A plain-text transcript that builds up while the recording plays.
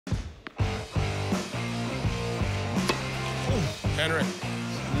Henrik,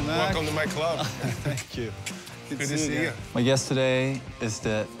 welcome to my club. Thank you. Good to see you. My guest today is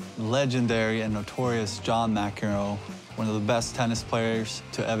the legendary and notorious John McEnroe, one of the best tennis players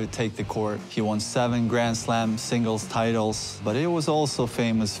to ever take the court. He won 7 Grand Slam singles titles, but he was also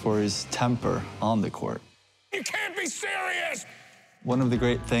famous for his temper on the court. You can't be serious! One of the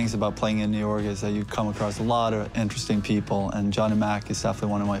great things about playing in New York is that you come across a lot of interesting people, and Johnny Mac is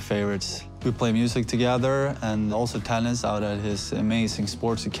definitely one of my favorites. We play music together and also tennis out at his amazing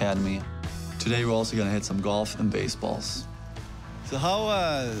sports academy. Today we're also gonna hit some golf and baseballs. So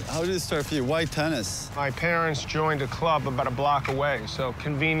how did it start for you? Why tennis? My parents joined a club about a block away, so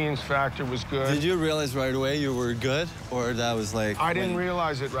convenience factor was good. Did you realize right away you were good, or that was like... I didn't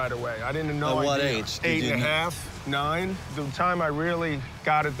realize it right away. I didn't know. At what age? 8.5, 9. The time I really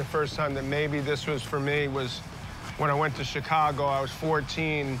got it the first time that maybe this was for me was when I went to Chicago. I was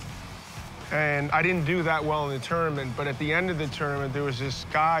 14, and I didn't do that well in the tournament, but at the end of the tournament, there was this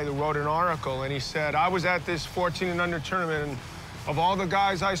guy that wrote an article, and he said, I was at this 14 and under tournament, and of all the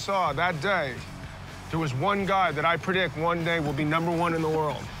guys I saw that day, there was one guy that I predict one day will be #1 in the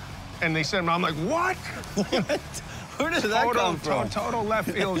world. And they said, I'm like, what? What? Where did that come from? Total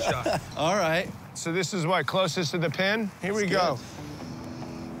left field shot. All right. So this is what, closest to the pin? Here we go.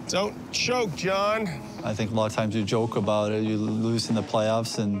 Don't choke, John. I think a lot of times you joke about it, you lose in the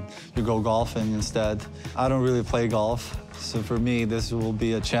playoffs and you go golfing instead. I don't really play golf, so for me, this will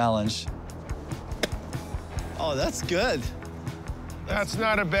be a challenge. Oh, that's good. That's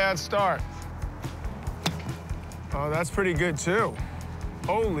not a bad start. Oh, that's pretty good, too.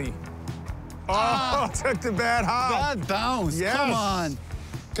 Holy. Oh, took the bad hop. Bad bounce, yes. Come on.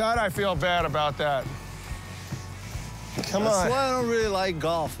 God, I feel bad about that. Come on. That's why I don't really like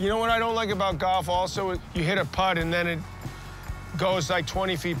golf. You know what I don't like about golf also? You hit a putt and then it goes like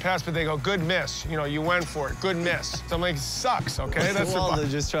 20 feet past, but they go, good miss. You know, you went for it, good miss. So I'm like, it sucks, okay? That's well, they're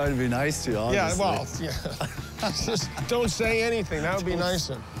just trying to be nice to you, honestly. Yeah, well, yeah. Just don't say anything. That would be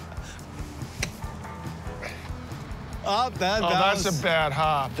nicer. Oh, bad bounce. That's a bad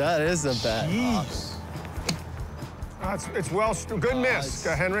hop. That is a bad hop. It's well, good miss,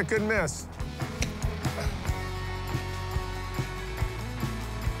 Henrik, good miss.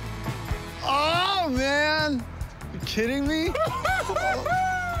 Oh, man. You kidding me?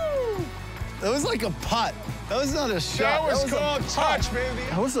 That was like a putt. That was not a shot. That was called touch, baby.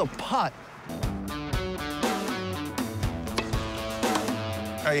 That was a putt.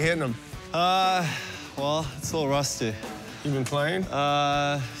 How you hitting them? Well, it's a little rusty. You been playing?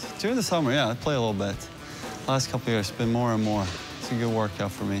 During the summer, yeah, I play a little bit. Last couple of years, it's been more and more. It's a good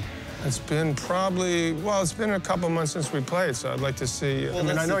workout for me. It's been probably, well, it's been a couple months since we played, so I'd like to see. Well, I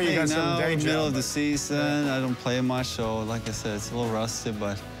mean, I know you got some day job. Middle of the season, I don't play much, so like I said, it's a little rusty,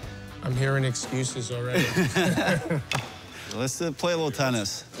 but... I'm hearing excuses already. Let's play a little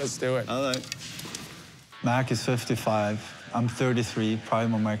tennis. Let's do it. All right. Mac is 55. I'm 33,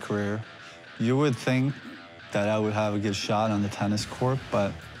 prime of my career. You would think that I would have a good shot on the tennis court,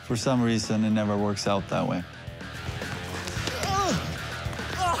 but for some reason, it never works out that way.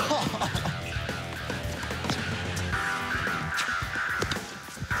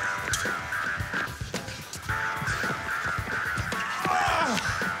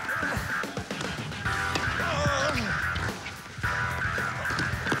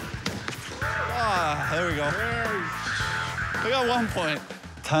 There we go. I got 1 point.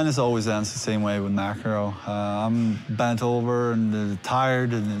 Tennis always ends the same way with McEnroe. I'm bent over and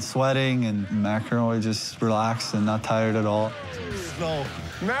tired and sweating, and McEnroe is just relaxed and not tired at all. No.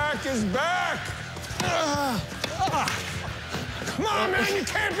 Mac is back! Come on, man, you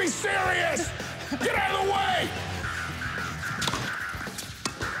can't be serious! Get out of the way!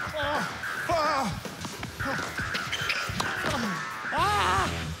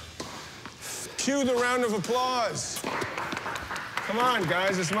 Cue the round of applause. Come on,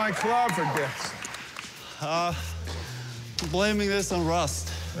 guys, it's my club for this. Blaming this on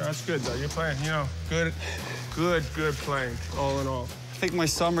rust. No, that's good, though. You're playing, you know, good playing, all in all. I think my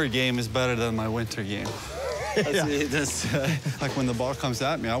summer game is better than my winter game. That's like when the ball comes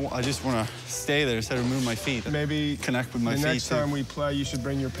at me, I just want to stay there instead of move my feet. Maybe connect with my feet. The next time we play, you should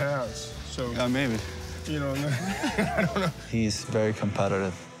bring your pads. So maybe. You know, I don't know. He's very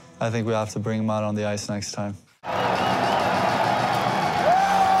competitive. I think we have to bring him out on the ice next time.